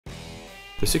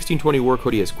The 1620 Work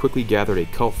Hoodie has quickly gathered a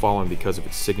cult following because of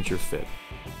its signature fit.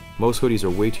 Most hoodies are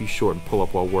way too short and pull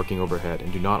up while working overhead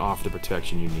and do not offer the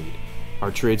protection you need. Our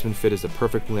tradesman fit is the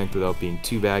perfect length without being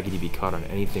too baggy to be caught on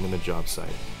anything on the job site.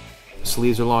 The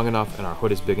sleeves are long enough and our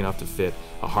hood is big enough to fit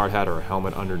a hard hat or a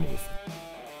helmet underneath.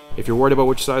 If you're worried about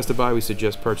which size to buy, we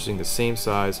suggest purchasing the same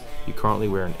size you currently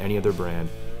wear in any other brand,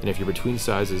 and if you're between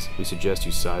sizes, we suggest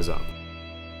you size up.